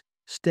maize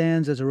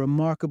stands as a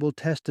remarkable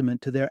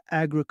testament to their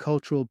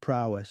agricultural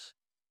prowess.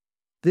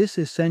 This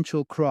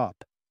essential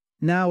crop,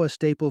 now a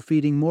staple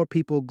feeding more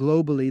people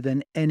globally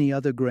than any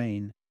other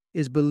grain,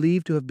 is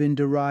believed to have been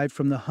derived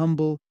from the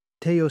humble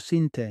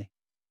teosinte,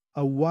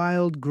 a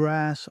wild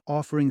grass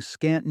offering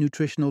scant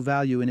nutritional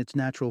value in its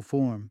natural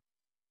form.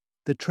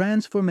 The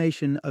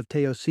transformation of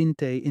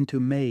teosinte into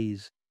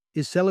maize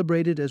is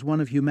celebrated as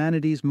one of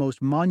humanity's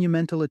most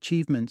monumental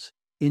achievements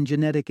in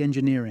genetic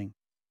engineering,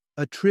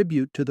 a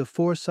tribute to the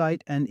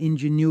foresight and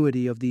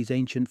ingenuity of these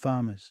ancient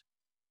farmers.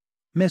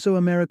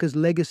 Mesoamerica's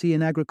legacy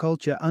in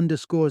agriculture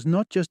underscores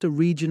not just a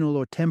regional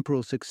or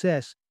temporal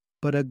success,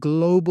 but a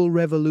global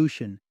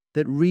revolution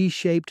that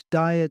reshaped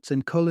diets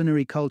and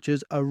culinary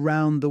cultures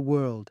around the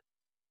world.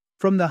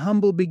 From the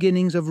humble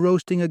beginnings of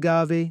roasting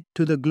agave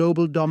to the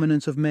global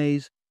dominance of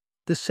maize,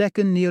 the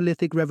second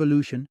Neolithic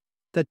revolution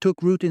that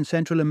took root in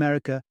Central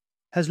America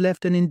has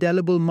left an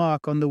indelible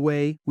mark on the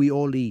way we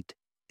all eat,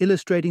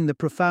 illustrating the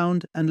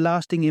profound and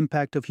lasting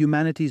impact of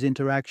humanity's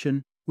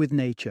interaction with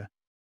nature.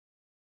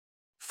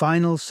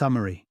 Final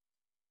summary.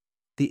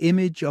 The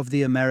image of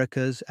the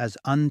Americas as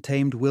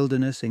untamed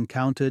wilderness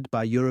encountered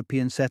by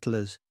European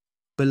settlers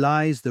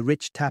belies the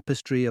rich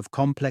tapestry of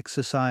complex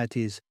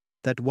societies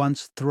that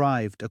once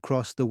thrived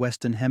across the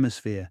Western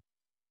Hemisphere.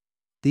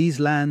 These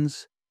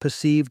lands,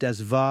 perceived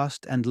as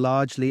vast and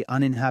largely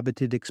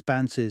uninhabited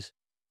expanses,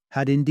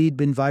 had indeed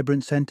been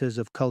vibrant centers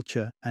of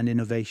culture and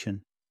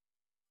innovation.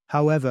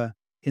 However,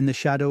 in the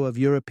shadow of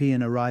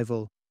European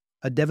arrival,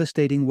 a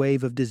devastating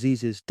wave of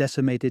diseases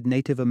decimated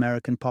Native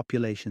American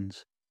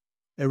populations,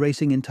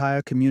 erasing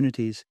entire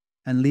communities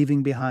and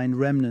leaving behind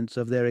remnants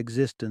of their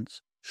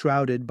existence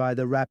shrouded by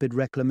the rapid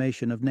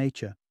reclamation of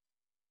nature.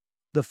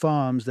 The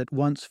farms that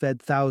once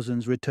fed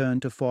thousands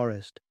returned to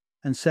forest,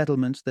 and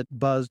settlements that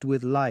buzzed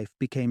with life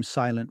became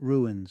silent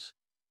ruins.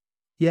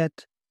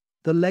 Yet,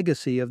 the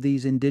legacy of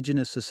these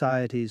indigenous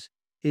societies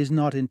is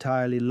not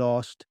entirely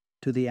lost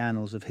to the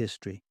annals of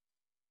history.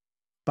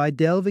 By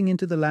delving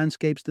into the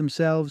landscapes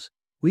themselves,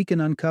 we can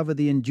uncover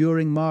the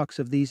enduring marks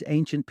of these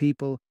ancient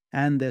people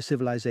and their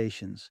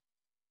civilizations.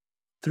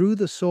 Through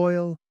the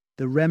soil,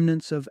 the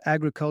remnants of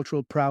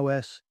agricultural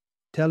prowess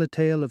tell a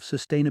tale of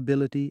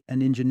sustainability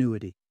and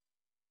ingenuity.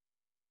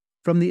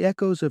 From the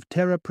echoes of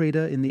Terra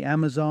Preta in the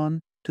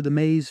Amazon to the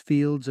maize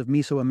fields of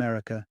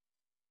Mesoamerica,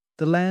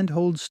 the land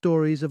holds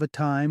stories of a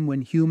time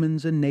when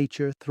humans and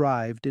nature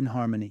thrived in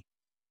harmony.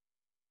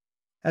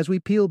 As we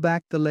peel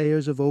back the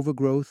layers of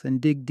overgrowth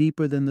and dig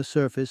deeper than the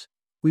surface,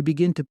 we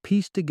begin to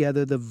piece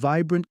together the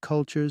vibrant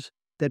cultures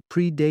that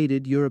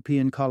predated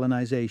European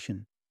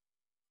colonization.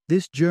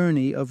 This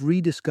journey of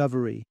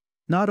rediscovery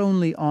not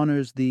only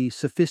honors the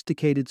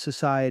sophisticated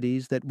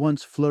societies that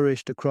once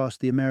flourished across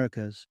the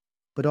Americas,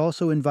 but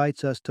also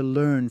invites us to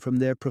learn from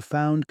their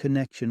profound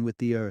connection with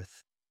the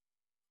earth.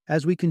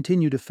 As we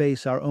continue to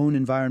face our own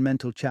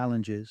environmental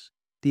challenges,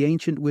 the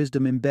ancient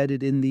wisdom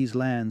embedded in these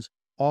lands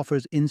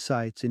offers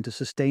insights into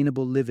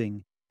sustainable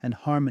living and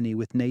harmony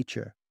with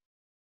nature.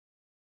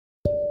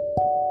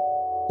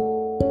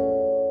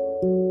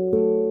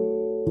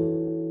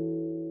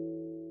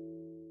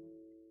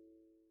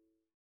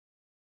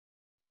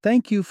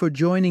 Thank you for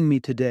joining me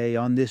today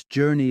on this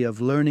journey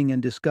of learning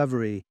and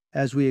discovery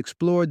as we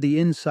explored the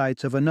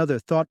insights of another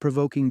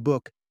thought-provoking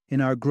book in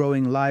our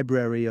growing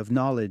library of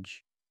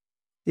knowledge.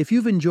 If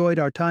you've enjoyed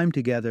our time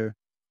together,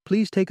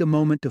 please take a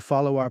moment to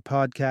follow our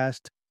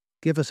podcast,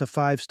 give us a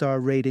 5-star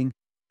rating,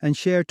 and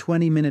share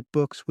 20-minute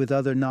books with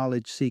other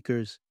knowledge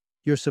seekers.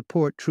 Your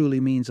support truly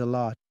means a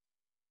lot.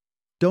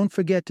 Don't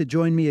forget to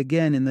join me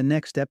again in the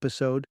next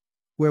episode,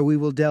 where we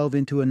will delve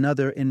into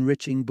another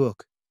enriching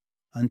book.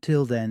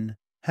 Until then,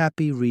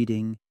 happy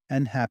reading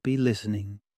and happy listening.